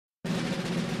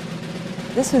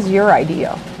This was your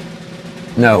idea.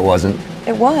 No, it wasn't.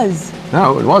 It was.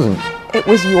 No, it wasn't. It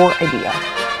was your idea.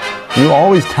 You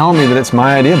always tell me that it's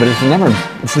my idea, but this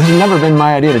has never been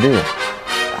my idea to do it.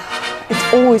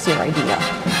 It's always your idea.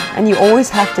 And you always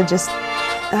have to just...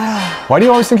 Why do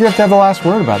you always think you have to have the last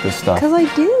word about this stuff? Because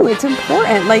I do. It's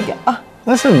important. Like...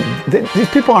 Listen, these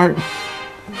people aren't...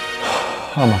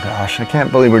 Oh my gosh, I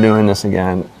can't believe we're doing this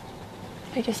again.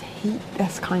 I just hate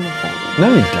this kind of thing.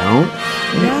 No, you don't.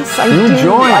 Yes, I do. You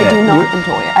enjoy it. I do not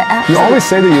enjoy it. I absolutely... You always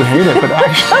say that you hate it, but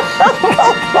actually...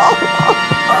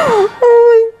 Oh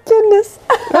my goodness.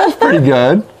 That's pretty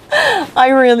good. I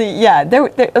really, yeah. There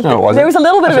was a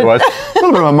little bit of a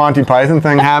little bit of a Monty Python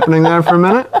thing happening there for a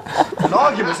minute. An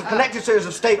argument is a connected series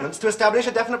of statements to establish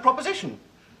a definite proposition.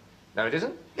 No, it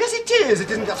isn't? Yes, it is.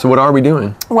 It isn't just... So what are we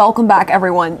doing? Welcome back,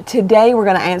 everyone. Today we're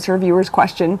going to answer a viewer's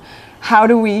question. How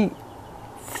do we...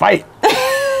 Fight.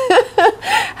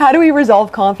 How do we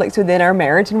resolve conflicts within our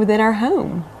marriage and within our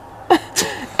home?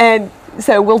 And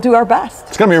so we'll do our best.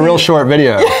 It's going to be a real short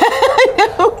video.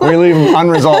 We leave them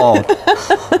unresolved.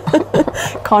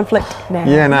 Conflict now.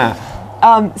 Yeah,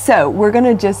 nah. So we're going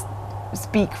to just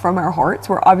speak from our hearts.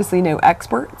 We're obviously no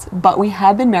experts, but we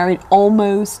have been married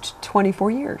almost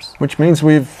 24 years. Which means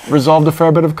we've resolved a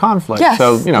fair bit of conflict. Yes,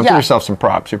 so, give yourself some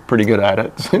props. You're pretty good at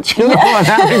it. Since you're the one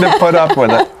having to put up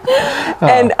with it.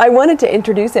 And I wanted to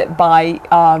introduce it by...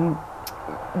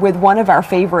 with one of our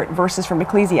favorite verses from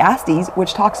Ecclesiastes,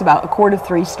 which talks about a cord of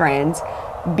 3 strands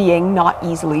being not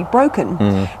easily broken.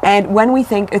 And when we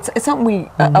think, it's something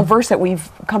a verse that we've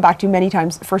come back to many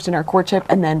times, first in our courtship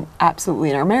and then absolutely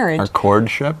in our marriage. Our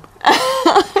courtship?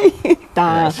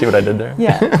 Yeah, see what I did there?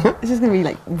 Yeah, it's just going to be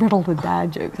like riddled with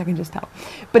dad jokes, I can just tell.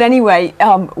 But anyway,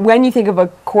 when you think of a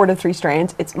cord of 3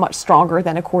 strands, it's much stronger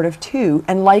than a cord of 2.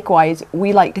 And likewise,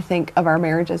 we like to think of our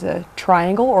marriage as a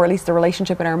triangle, or at least the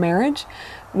relationship in our marriage,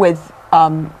 with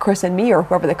Chris and me, or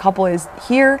whoever the couple is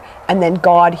here, and then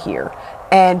God here.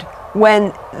 And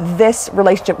when this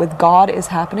relationship with God is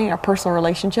happening, our personal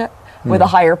relationship with a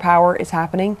higher power is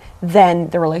happening, then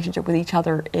the relationship with each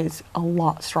other is a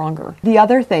lot stronger. The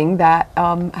other thing that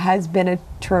has been a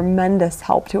tremendous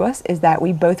help to us is that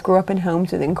we both grew up in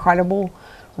homes with incredible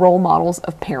role models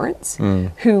of parents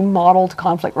who modeled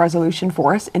conflict resolution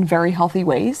for us in very healthy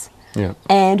ways. Yeah.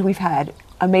 And we've had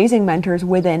amazing mentors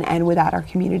within and without our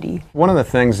community. One of the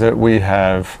things that we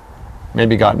have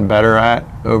maybe gotten better at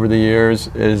over the years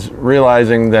is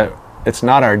realizing that it's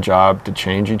not our job to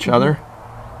change each other.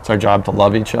 It's our job to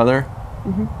love each other.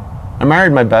 I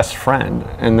married my best friend,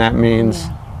 and that means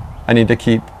I need to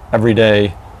keep every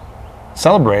day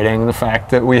celebrating the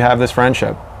fact that we have this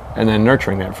friendship and then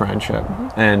nurturing that friendship.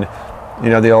 And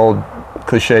the old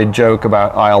cliche joke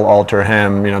about I'll alter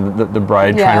him, the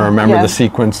bride trying to remember the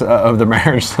sequence of the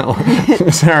marriage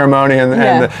ceremony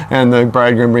and the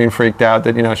bridegroom being freaked out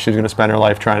that she's going to spend her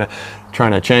life trying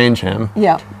to change him.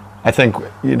 I think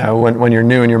when you're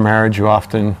new in your marriage,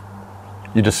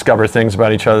 you discover things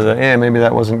about each other that maybe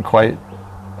that wasn't quite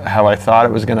how I thought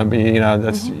it was going to be.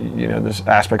 There's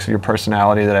aspects of your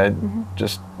personality that I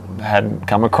just hadn't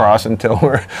come across until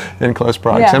we're in close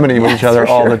proximity with each other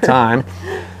all the time.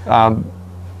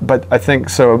 But I think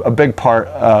so a big part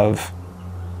of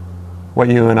what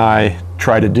you and I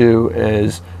try to do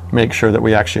is make sure that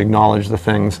we actually acknowledge the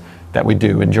things that we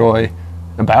do enjoy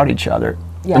about each other.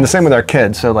 And the same with our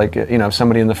kids. So like, if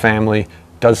somebody in the family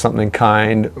does something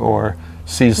kind or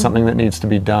sees something that needs to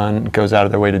be done, goes out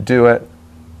of their way to do it,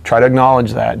 try to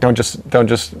acknowledge that. Don't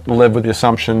just live with the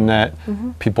assumption that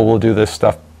people will do this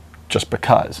stuff just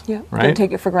because. Right? Don't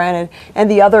take it for granted.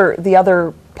 And the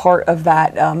other part of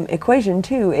that equation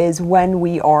too is when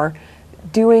we are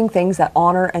doing things that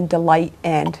honor and delight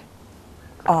and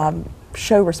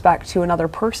show respect to another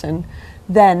person,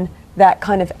 then that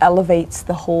kind of elevates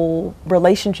the whole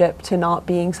relationship to not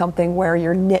being something where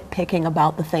you're nitpicking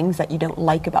about the things that you don't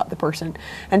like about the person.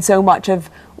 And so much of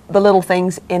the little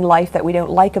things in life that we don't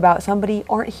like about somebody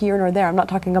aren't here nor there. I'm not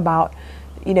talking about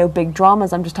big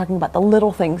dramas. I'm just talking about the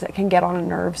little things that can get on a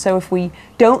nerve. So if we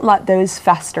don't let those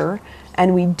fester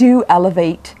and we do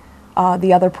elevate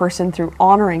the other person through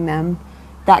honoring them,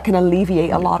 that can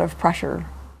alleviate a lot of pressure.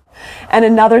 And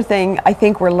another thing I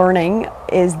think we're learning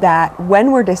is that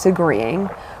when we're disagreeing,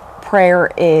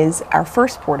 prayer is our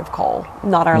first port of call,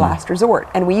 not our last resort.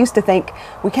 And we used to think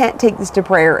we can't take this to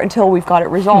prayer until we've got it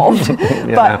resolved.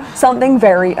 But something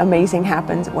very amazing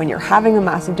happens when you're having a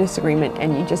massive disagreement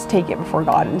and you just take it before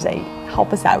God and say,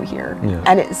 help us out here.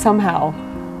 And it somehow,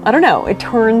 I don't know, it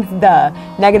turns the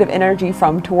negative energy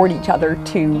from toward each other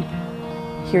to,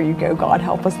 here you go, God,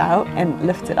 help us out, and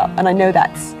lifts it up. And I know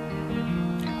that's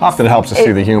Often it helps to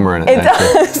see the humor in it. It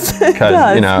does.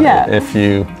 Because, you know, yeah. if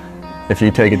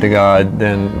you take it to God,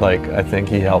 then like I think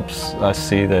He helps us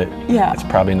see that it's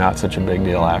probably not such a big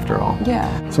deal after all.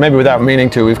 Yeah. So maybe without meaning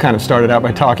to, we've kind of started out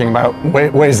by talking about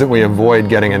ways that we avoid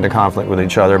getting into conflict with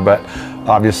each other, but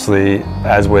obviously,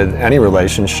 as with any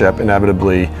relationship,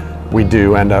 inevitably we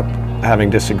do end up having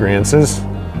disagreements.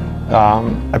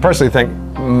 I personally think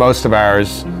most of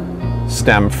ours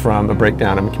stem from a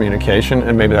breakdown in communication,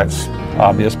 and maybe that's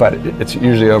obvious, but it's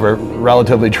usually over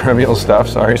relatively trivial stuff.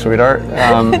 Sorry, sweetheart.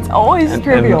 It's always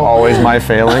trivial. And always my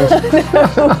failings.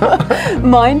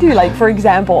 Mine too. Like, for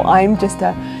example, I'm just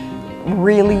a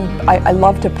really, I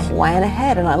love to plan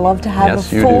ahead, and I love to have a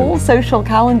full social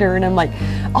calendar, and I'm like,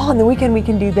 oh, on the weekend we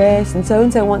can do this, and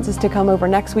so wants us to come over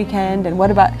next weekend, and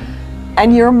what about,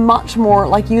 and you're much more,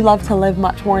 like, you love to live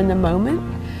much more in the moment.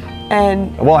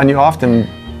 And well, and you often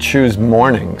choose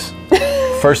mornings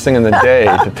first thing in the day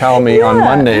to tell me on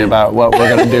Monday about what we're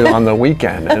going to do on the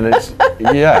weekend, and it's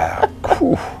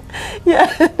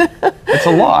it's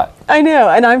a lot. I know,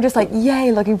 and I'm just like,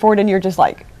 yay, looking forward, and you're just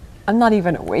like, I'm not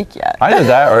even awake yet. Either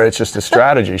that, or it's just a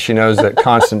strategy. She knows that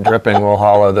constant dripping will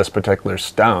hollow this particular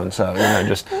stone, so, you know,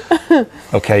 just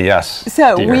okay, yes.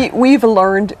 So dear. we've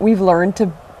learned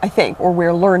to, I think, or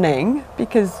we're learning,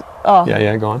 because go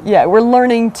on. Yeah, we're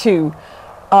learning to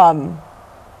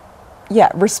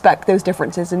respect those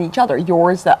differences in each other.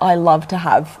 Yours, that I love to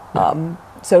have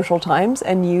social times,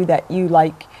 and you, that you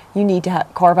need to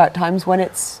carve out times when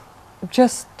it's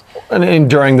just. And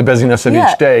during the busyness of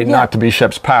each day, not to be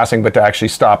ships passing, but to actually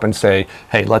stop and say,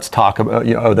 hey, let's talk about,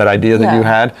 you know, that idea that you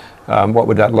had. What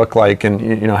would that look like, and,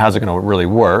 you know, how's it going to really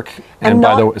work? And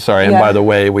by the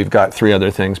way, we've got 3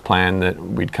 other things planned that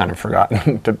we'd kind of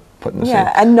forgotten to put in the scene.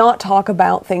 And not talk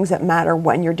about things that matter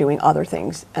when you're doing other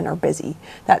things and are busy.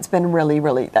 That's been really,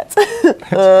 that's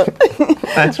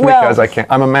that's because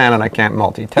I'm a man and I can't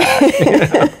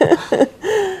multitask.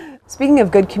 Speaking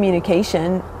of good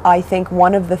communication, I think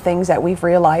one of the things that we've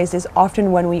realized is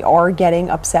often when we are getting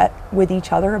upset with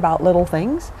each other about little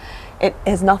things, it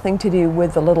has nothing to do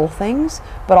with the little things,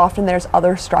 but often there's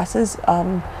other stresses,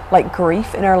 like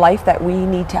grief in our life, that we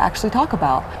need to actually talk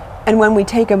about. And when we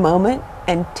take a moment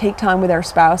and take time with our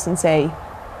spouse and say,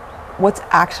 what's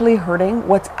actually hurting,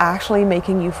 what's actually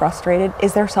making you frustrated,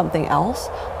 is there something else?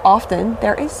 Often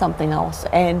there is something else,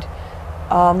 and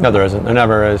no, there isn't. There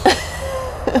never is.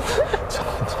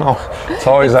 It's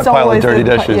always that pile of dirty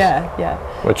dishes.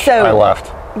 Which I left.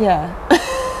 Yeah.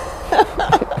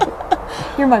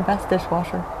 You're my best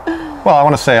dishwasher. Well, I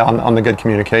want to say on the good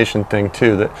communication thing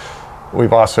too, that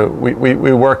we've also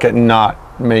we work at not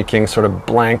making sort of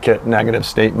blanket negative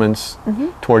statements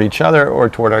toward each other or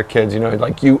toward our kids. You know,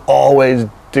 like, you always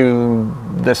do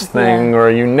this thing, or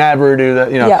you never do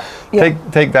that. You know,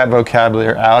 take that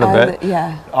vocabulary out of it.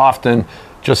 Often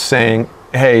just saying,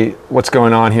 hey, what's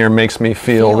going on here makes me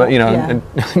feel that, you know, and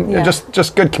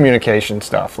just good communication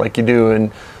stuff like you do.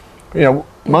 And, you know,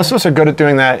 most of us are good at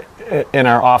doing that in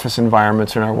our office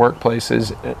environments, in our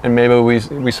workplaces, and maybe we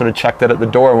sort of check that at the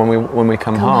door when we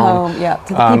come home. To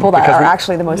the people that are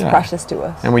actually the most precious to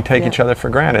us. And we take each other for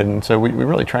granted, and so we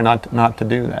really try not to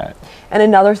do that. And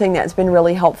another thing that's been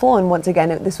really helpful, and once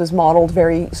again, this was modeled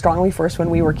very strongly for us when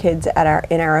we were kids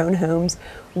in our own homes,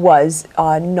 was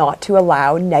not to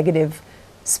allow negative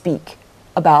speak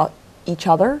about each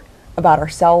other, about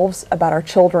ourselves, about our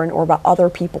children, or about other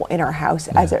people in our house.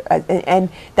 And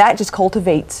that just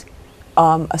cultivates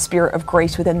a spirit of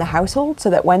grace within the household, so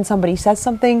that when somebody says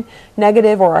something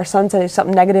negative, or our son says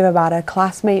something negative about a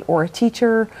classmate or a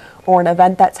teacher or an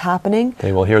event that's happening,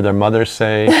 they will hear their mother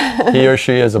say, he or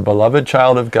she is a beloved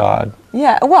child of God.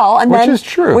 Yeah, well, and which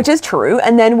is true.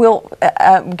 And then we'll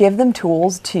give them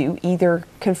tools to either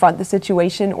confront the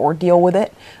situation or deal with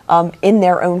it in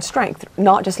their own strength.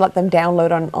 Not just let them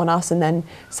download on us and then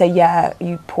say, yeah,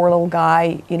 you poor little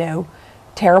guy, you know,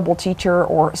 terrible teacher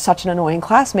or such an annoying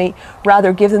classmate.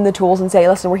 Rather, give them the tools and say,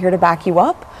 listen, we're here to back you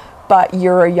up, but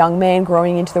you're a young man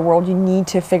growing into the world. You need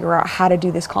to figure out how to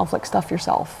do this conflict stuff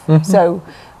yourself. So,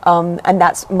 and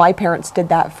that's, my parents did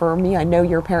that for me. I know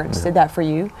your parents did that for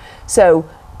you. So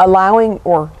allowing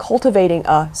or cultivating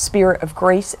a spirit of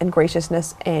grace and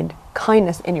graciousness and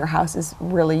kindness in your house is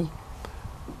really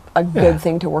a good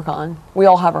thing to work on. We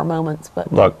all have our moments,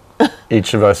 but look,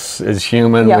 each of us is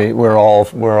human. We're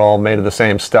all made of the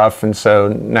same stuff, and so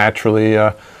naturally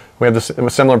we have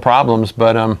similar problems.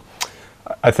 But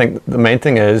I think the main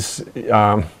thing is,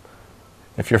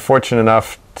 if you're fortunate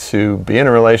enough to be in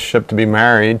a relationship, to be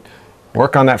married,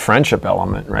 work on that friendship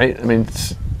element, right? I mean,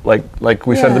 like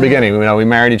we said at the beginning, we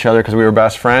married each other because we were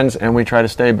best friends, and we try to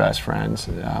stay best friends,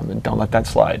 and don't let that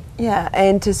slide. Yeah,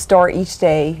 and to start each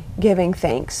day giving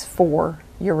thanks for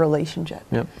your relationship,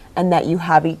 and that you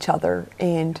have each other.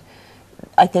 And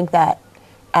I think that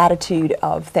attitude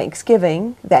of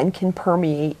Thanksgiving then can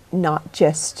permeate not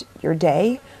just your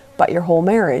day, but your whole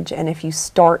marriage. And if you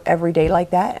start every day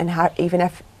like that, and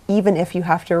even if you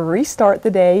have to restart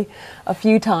the day a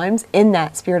few times in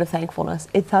that spirit of thankfulness,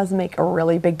 it does make a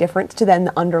really big difference to then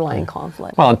the underlying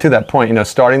conflict. Well, and to that point,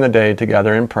 starting the day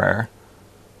together in prayer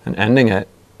and ending it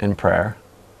in prayer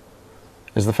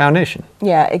is the foundation.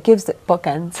 Yeah, it gives it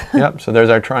bookends. Yep, so there's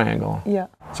our triangle. Yeah.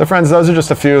 So friends, those are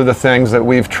just a few of the things that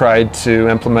we've tried to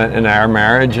implement in our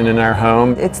marriage and in our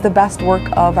home. It's the best work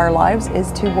of our lives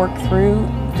is to work through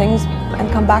things and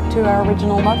come back to our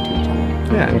original love to each other.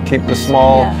 Yeah, and keep the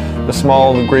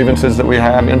small grievances that we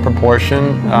have in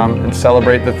proportion, and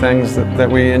celebrate the things that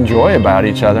we enjoy about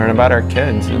each other and about our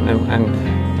kids,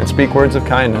 and speak words of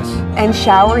kindness. And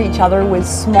shower each other with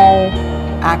small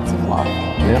acts of love,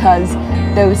 because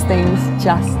those things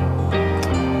just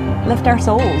lift our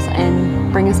souls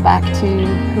and bring us back to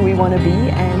who we want to be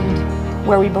and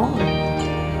where we belong.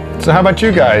 So how about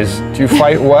you guys? Do you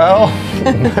fight well?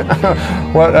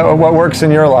 What works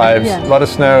in your lives? Yeah. Let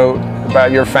us know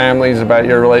about your families, about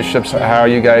your relationships, how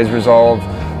you guys resolve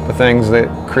the things that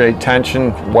create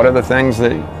tension. What are the things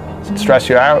that stress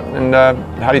you out, and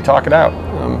how do you talk it out?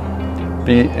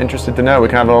 Be interested to know. We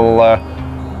can have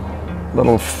a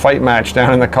little fight match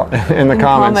down in the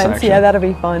comments section. Yeah, that'll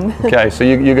be fun. Okay, so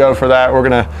you go for that. We're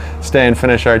gonna stay and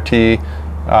finish our tea,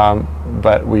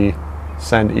 but we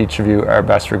send each of you our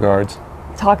best regards.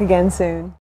 Talk again soon.